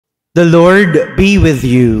The Lord be with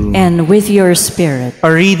you. And with your spirit.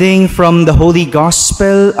 A reading from the Holy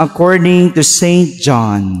Gospel according to St.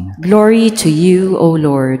 John. Glory to you, O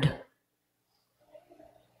Lord.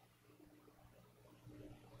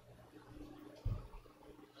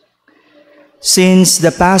 Since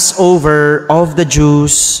the Passover of the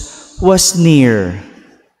Jews was near,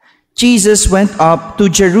 Jesus went up to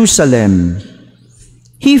Jerusalem.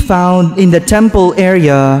 He found in the temple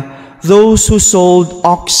area those who sold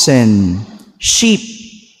oxen, sheep,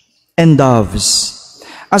 and doves,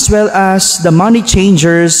 as well as the money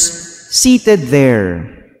changers seated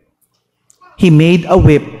there. He made a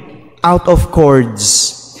whip out of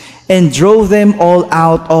cords and drove them all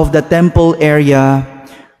out of the temple area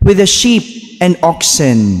with the sheep and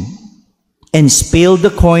oxen, and spilled the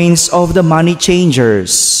coins of the money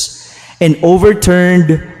changers, and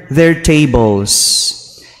overturned their tables.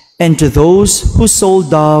 And to those who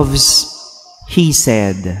sold doves, he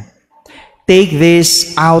said, "Take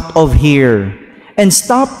this out of here, and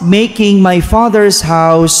stop making my Father's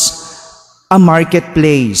house a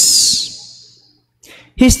marketplace."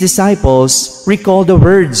 His disciples recalled the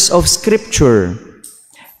words of Scripture,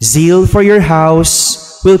 "Zeal for your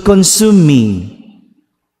house will consume me."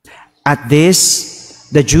 At this,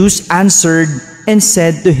 the Jews answered and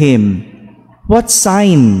said to him, "What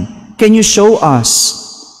sign can you show us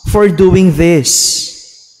for doing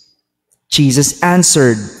this?" Jesus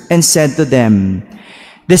answered and said to them,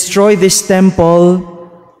 "Destroy this temple,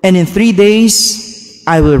 and in 3 days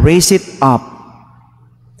I will raise it up."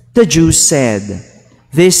 The Jews said,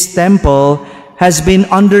 "This temple has been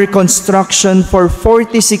under construction for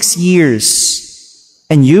 46 years,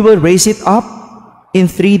 and you will raise it up in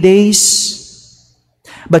 3 days?"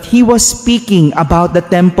 But he was speaking about the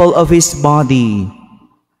temple of his body.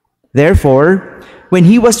 Therefore, when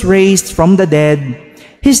he was raised from the dead,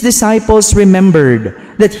 his disciples remembered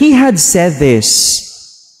that he had said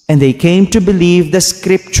this, and they came to believe the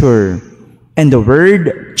Scripture and the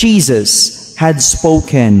word Jesus had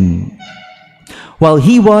spoken. While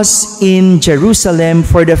he was in Jerusalem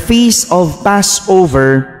for the feast of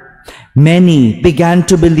Passover, many began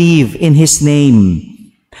to believe in his name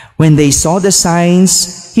when they saw the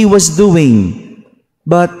signs he was doing.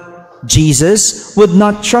 But Jesus would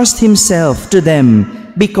not trust himself to them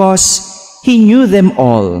because he knew them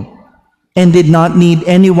all and did not need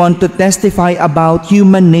anyone to testify about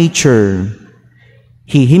human nature.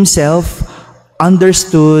 He himself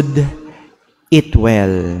understood it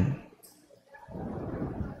well.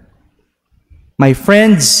 My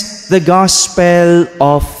friends, the Gospel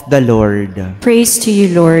of the Lord. Praise to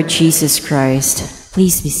you, Lord Jesus Christ.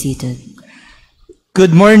 Please be seated.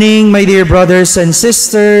 Good morning, my dear brothers and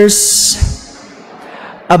sisters.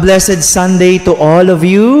 A blessed Sunday to all of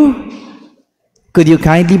you. Could you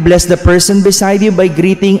kindly bless the person beside you by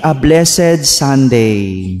greeting a blessed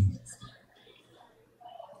Sunday?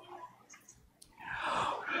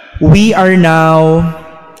 We are now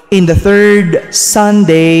in the third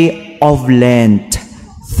Sunday of Lent.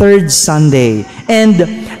 Third Sunday. And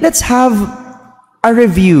let's have a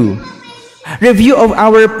review of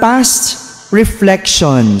our past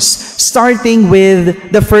reflections, starting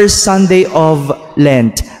with the First Sunday of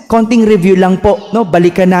Lent. Konting review lang po, no?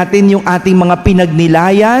 Balikan natin yung ating mga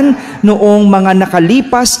pinagnilayan noong mga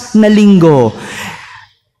nakalipas na linggo.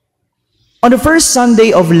 On the First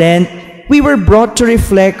Sunday of Lent, we were brought to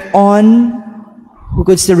reflect on, who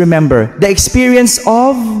could still remember, the experience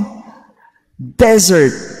of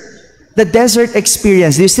desert. The desert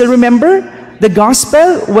experience. Do you still remember the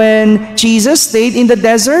gospel when Jesus stayed in the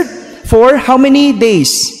desert for how many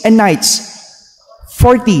days and nights?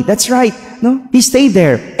 40. That's right. No? He stayed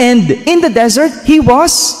there. And in the desert, he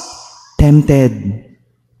was tempted.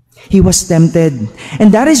 He was tempted.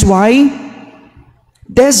 And that is why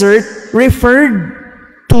desert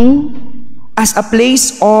referred to as a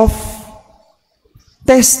place of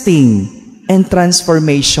testing and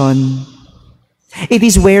transformation. It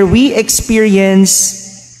is where we experience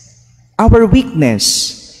our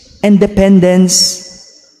weakness and dependence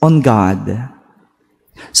on God.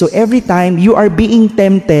 So every time you are being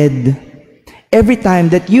tempted, every time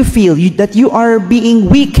that you feel that you are being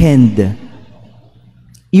weakened,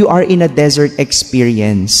 you are in a desert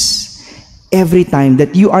experience. Every time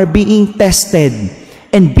that you are being tested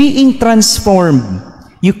and being transformed,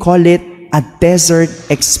 you call it a desert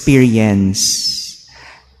experience.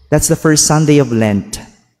 That's the first Sunday of Lent.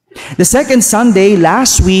 The second Sunday,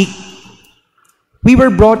 last week, we were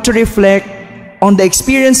brought to reflect on the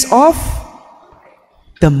experience of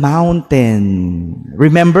the mountain.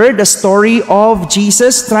 Remember the story of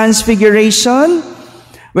Jesus' transfiguration?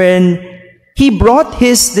 When he brought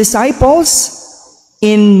his disciples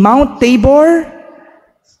in Mount Tabor,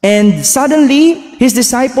 and suddenly his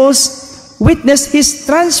disciples witnessed his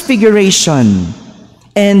transfiguration,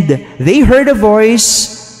 and they heard a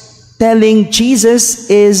voice telling Jesus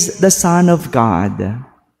is the Son of God.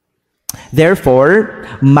 Therefore,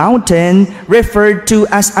 mountain referred to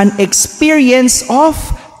as an experience of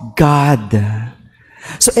God.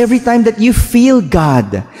 So every time that you feel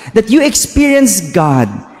God, that you experience God,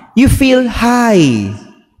 you feel high,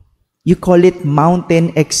 you call it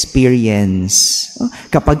mountain experience.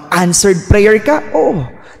 Kapag answered prayer ka, oh,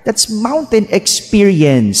 that's mountain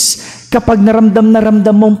experience. Kapag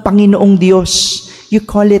naramdam mong Panginoong Diyos, you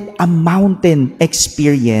call it a mountain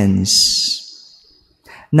experience.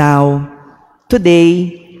 Now,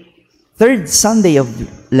 today, Third Sunday of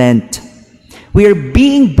Lent, we are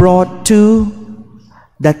being brought to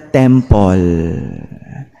the temple.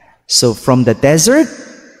 So from the desert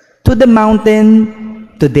to the mountain,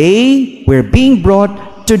 today we're being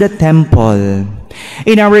brought to the temple.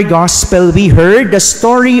 In our gospel, we heard the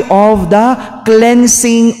story of the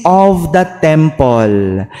cleansing of the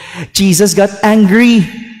temple. Jesus got angry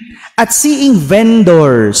at seeing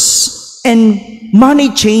vendors and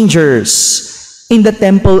money changers in the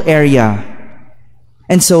temple area.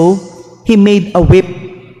 And so, he made a whip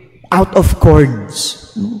out of cords.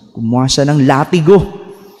 Kumuha siya ng latigo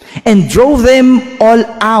and drove them all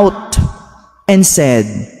out and said,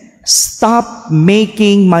 "Stop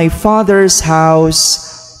making my Father's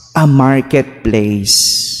house a marketplace."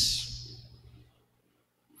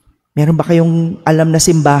 Meron ba kayong alam na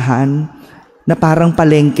simbahan na parang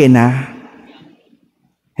palengke na?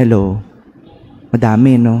 Hello?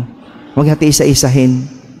 Madami, no? Huwag natin isa-isahin.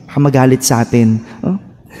 Baka magalit sa atin. Oh?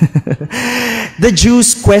 The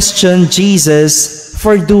Jews questioned Jesus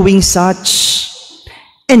for doing such.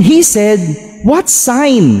 And he said, "What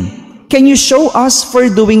sign can you show us for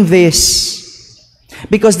doing this?"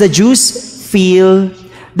 Because the Jews feel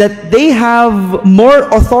that they have more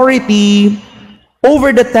authority over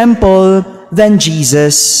the temple than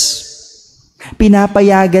Jesus.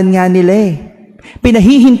 Pinapayagan nga nila eh.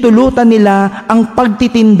 Pinahihintulutan nila ang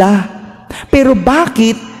pagtitinda. Pero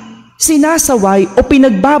bakit sinasaway o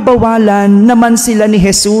pinagbabawalan naman sila ni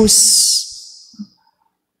Jesus?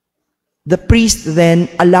 The priest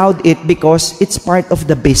then allowed it because it's part of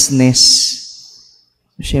the business.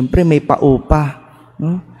 Siyempre may paupa.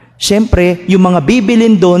 No? Siyempre, yung mga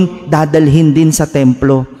bibilin doon, dadalhin din sa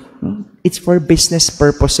templo. No? It's for business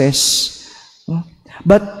purposes. No?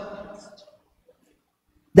 But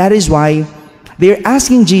that is why they're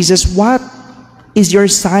asking Jesus, "What is your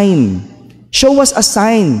sign? Show us a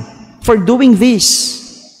sign for doing this."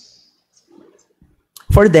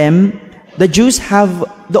 For them, the Jews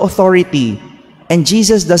have the authority, and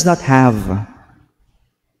Jesus does not have.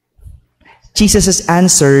 Jesus has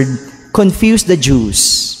answered, confused the Jews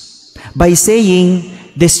by saying,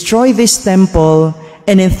 "Destroy this temple,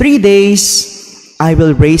 and in 3 days, I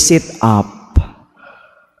will raise it up."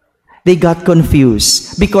 They got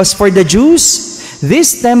confused because for the Jews,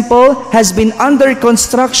 this temple has been under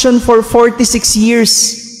construction for 46 years,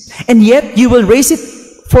 and yet you will raise it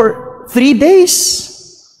for 3 days.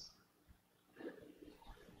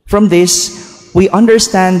 From this, we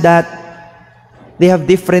understand that they have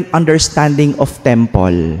different understanding of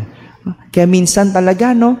temple. Kaya minsan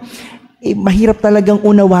talaga, no, mahirap talagang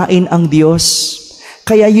unawain ang Diyos.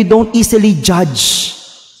 Kaya you don't easily judge.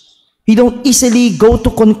 You don't easily go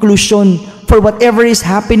to conclusion for whatever is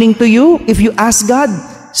happening to you. If you ask God,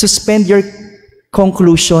 suspend your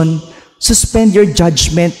conclusion, suspend your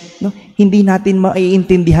judgment. No? Hindi natin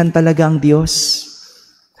maiintindihan talaga ang Diyos.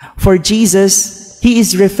 For Jesus, He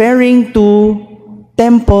is referring to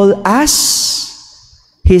temple as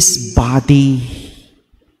His body.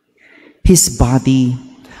 His body.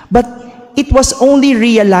 But it was only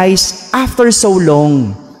realized after so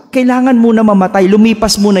long. Kailangan muna mamatay,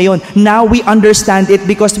 lumipas muna yon. Now we understand it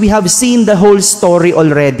because we have seen the whole story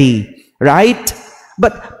already. Right?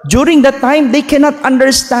 But during that time, they cannot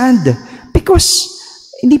understand because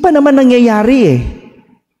hindi pa naman nangyayari eh.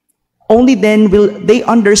 Only then will they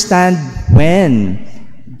understand when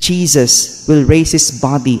Jesus will raise His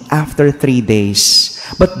body after 3 days.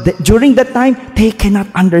 But during that time, they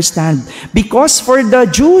cannot understand. Because for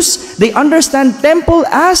the Jews, they understand temple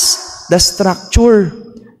as the structure,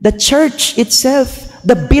 the church itself,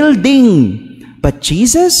 the building. But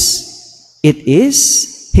Jesus, it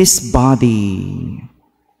is His body.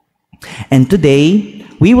 And today,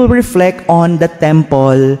 we will reflect on the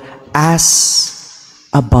temple as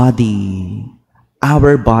a body,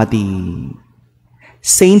 our body.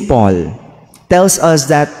 Saint Paul tells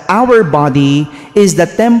us that our body is the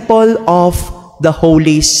temple of the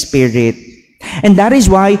Holy Spirit. And that is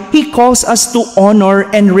why He calls us to honor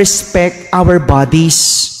and respect our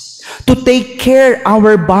bodies, to take care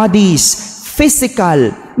our bodies,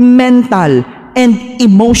 physical, mental, and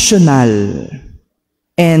emotional,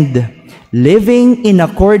 and living in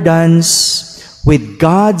accordance with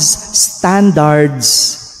God's standards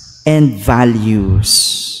and values.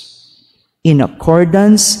 In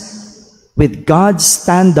accordance with God's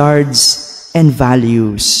standards and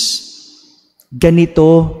values.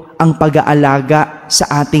 Ganito ang pag-aalaga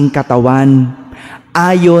sa ating katawan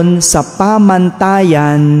ayon sa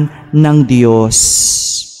pamantayan ng Diyos.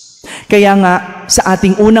 Kaya nga, sa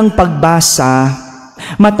ating unang pagbasa,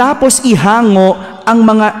 matapos ihango ang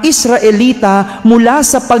mga Israelita mula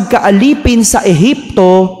sa pagkaalipin sa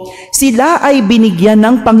Ehipto, sila ay binigyan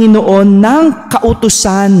ng Panginoon ng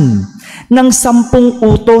kautusan, ng 10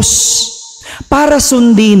 utos, para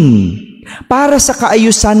sundin, para sa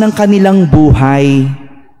kaayusan ng kanilang buhay,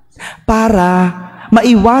 para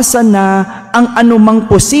maiwasan na ang anumang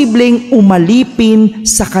posibleng umalipin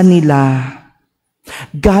sa kanila.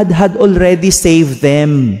 God had already saved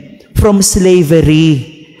them from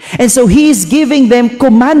slavery. And so He is giving them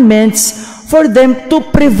commandments for them to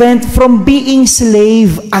prevent from being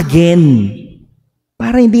slave again.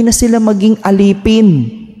 Para hindi na sila maging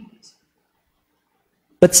alipin.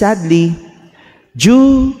 But sadly,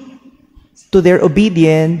 due to their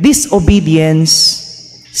disobedience,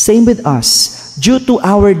 same with us, due to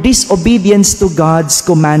our disobedience to God's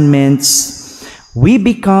commandments, we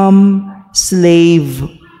become slave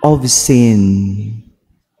of sin.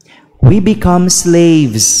 We become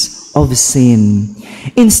slaves of sin.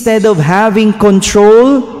 Instead of having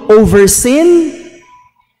control over sin,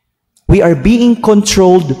 we are being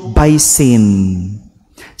controlled by sin.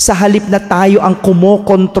 Sa halip na tayo ang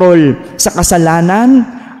kumokontrol sa kasalanan,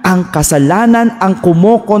 ang kasalanan ang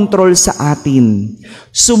kumokontrol sa atin.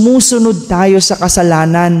 Sumusunod tayo sa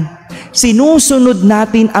kasalanan. Sinusunod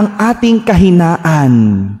natin ang ating kahinaan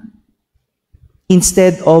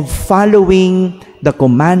instead of following the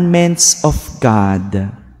commandments of God.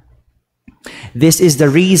 This is the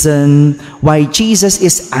reason why Jesus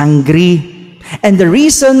is angry and the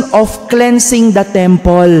reason of cleansing the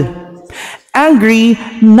temple. Angry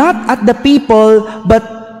not at the people but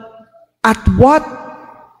at what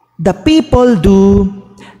the people do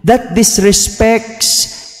that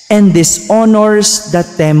disrespects and dishonors the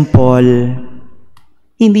temple.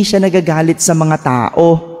 Hindi siya nagagalit sa mga tao,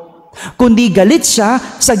 kundi galit siya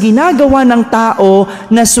sa ginagawa ng tao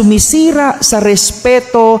na sumisira sa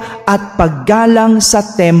respeto at paggalang sa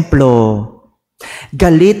templo.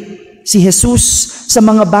 Galit si Jesus sa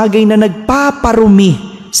mga bagay na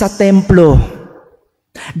nagpaparumi sa templo.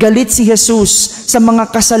 Galit si Jesus sa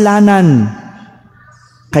mga kasalanan.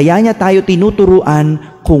 Kaya niya tayo tinuturuan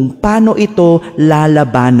kung paano ito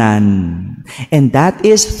lalabanan. And that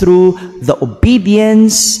is through the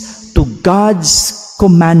obedience to God's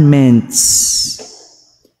commandments.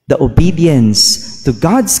 The obedience to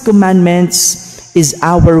God's commandments is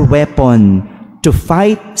our weapon to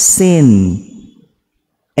fight sin.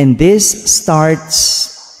 And this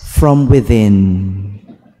starts from within.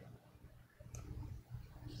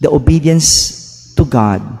 The obedience to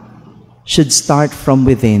God should start from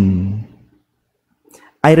within.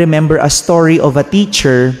 I remember a story of a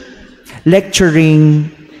teacher lecturing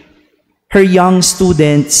her young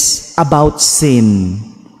students about sin.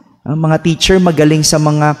 Ang mga teacher magaling sa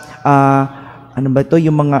mga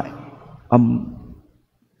yung mga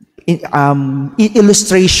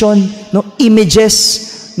illustration, no, images,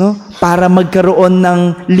 no, para magkaroon ng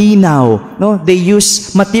linaw, no? They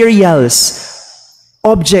use materials,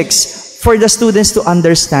 objects for the students to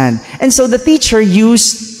understand. And so the teacher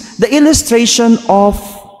used the illustration of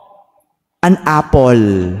an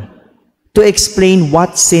apple to explain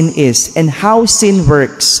what sin is and how sin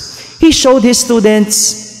works. He showed his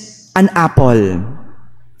students an apple.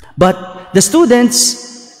 But the students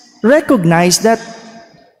recognized that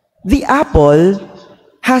the apple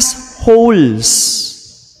has holes.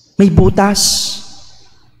 May butas.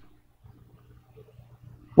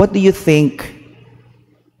 What do you think?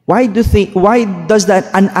 Why does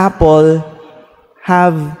that an apple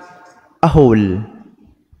have a hole?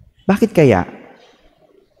 Bakit kaya?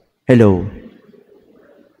 Hello?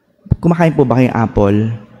 Kumakain po ba kayong apple?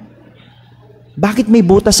 Bakit may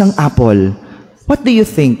butas ang apple? What do you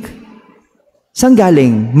think? Saan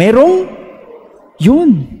galing? Merong?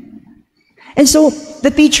 Yun. And so,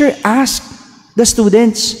 the teacher asked the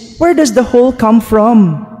students, where does the hole come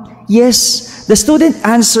from? Yes, the student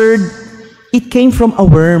answered, it came from a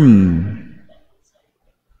worm.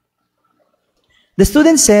 The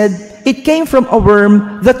student said, it came from a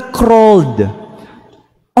worm that crawled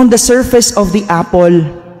on the surface of the apple,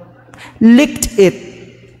 licked it,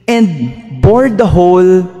 and bored the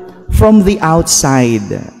hole from the outside.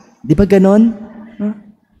 Di ba ganon?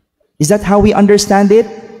 Is that how we understand it?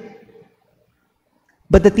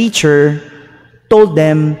 But the teacher told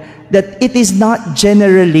them that it is not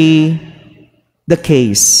generally the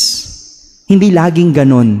case. Hindi laging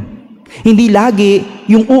ganon. Hindi lagi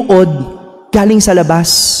yung uod galing sa labas.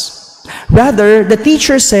 Rather, the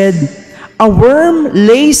teacher said, a worm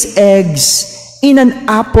lays eggs in an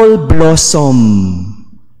apple blossom.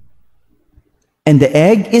 And the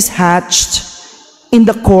egg is hatched in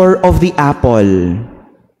the core of the apple.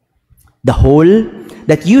 The hole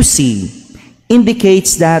that you see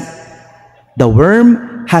indicates that the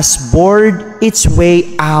worm has bored its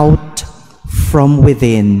way out from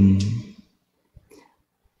within.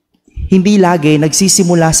 Hindi lagi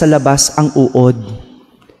nagsisimula sa labas ang uod.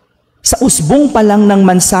 Sa usbong pa lang ng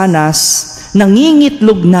mansanas,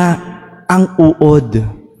 nangingitlog na ang uod.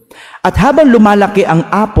 At habang lumalaki ang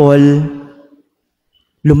apple,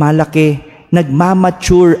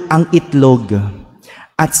 nagmamature ang itlog.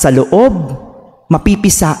 At sa loob,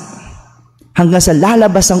 mapipisa hanggang sa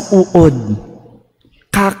lalabas ang uod.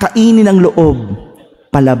 Kakainin ang loob,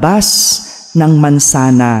 palabas ng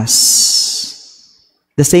mansanas.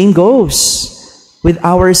 The same goes with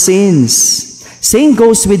our sins. Same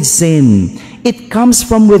goes with sin. It comes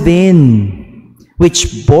from within,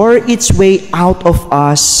 which bore its way out of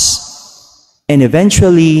us and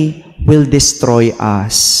eventually will destroy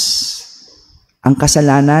us. Ang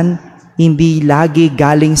kasalanan, hindi lagi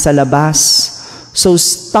galing sa labas. So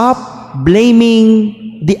stop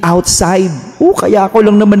blaming the outside. Kaya ako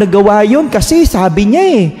lang naman nagawa yun kasi sabi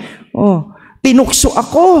niya tinukso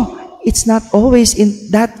ako. It's not always in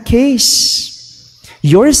that case.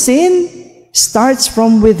 Your sin starts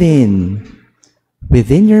from within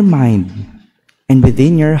your mind and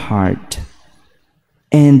within your heart.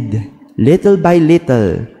 And little by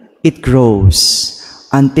little, it grows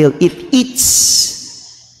until it eats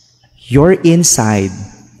your inside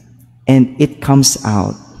and it comes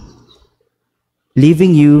out,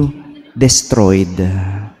 leaving you destroyed.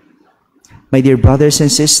 My dear brothers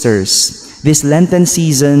and sisters, this Lenten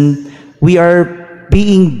season, we are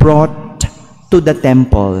being brought to the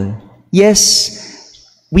temple.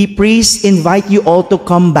 Yes, we priests invite you all to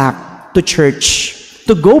come back to church,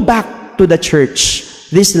 to go back to the church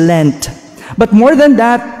this Lent. But more than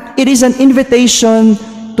that, it is an invitation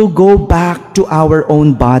to go back to our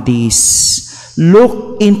own bodies.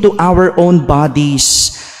 Look into our own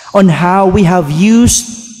bodies on how we have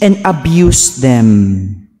used and abused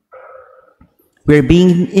them. We're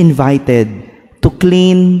being invited to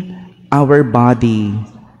clean our body,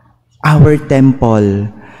 our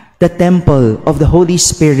temple, the temple of the Holy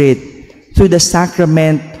Spirit through the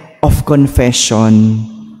sacrament of confession.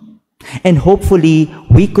 And hopefully,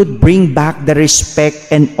 we could bring back the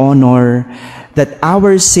respect and honor that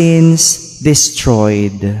our sins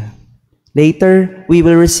destroyed. Later, we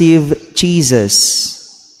will receive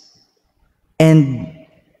Jesus, and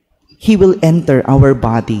He will enter our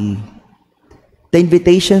body. The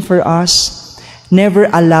invitation for us, never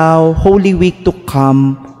allow Holy Week to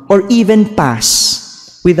come or even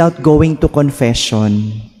pass without going to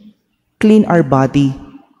confession. Clean our body.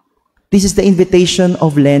 This is the invitation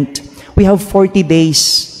of Lent. We have 40 days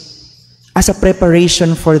as a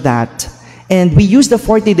preparation for that. And we use the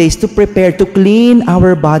 40 days to prepare, to clean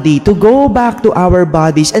our body, to go back to our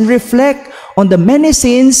bodies and reflect on the many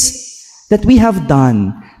sins that we have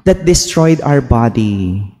done that destroyed our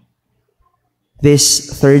body.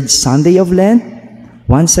 This third Sunday of Lent,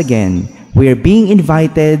 once again, we are being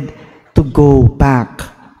invited to go back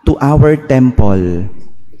to our temple,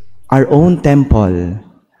 our own temple,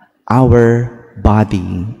 our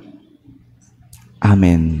body.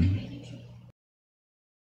 Amen.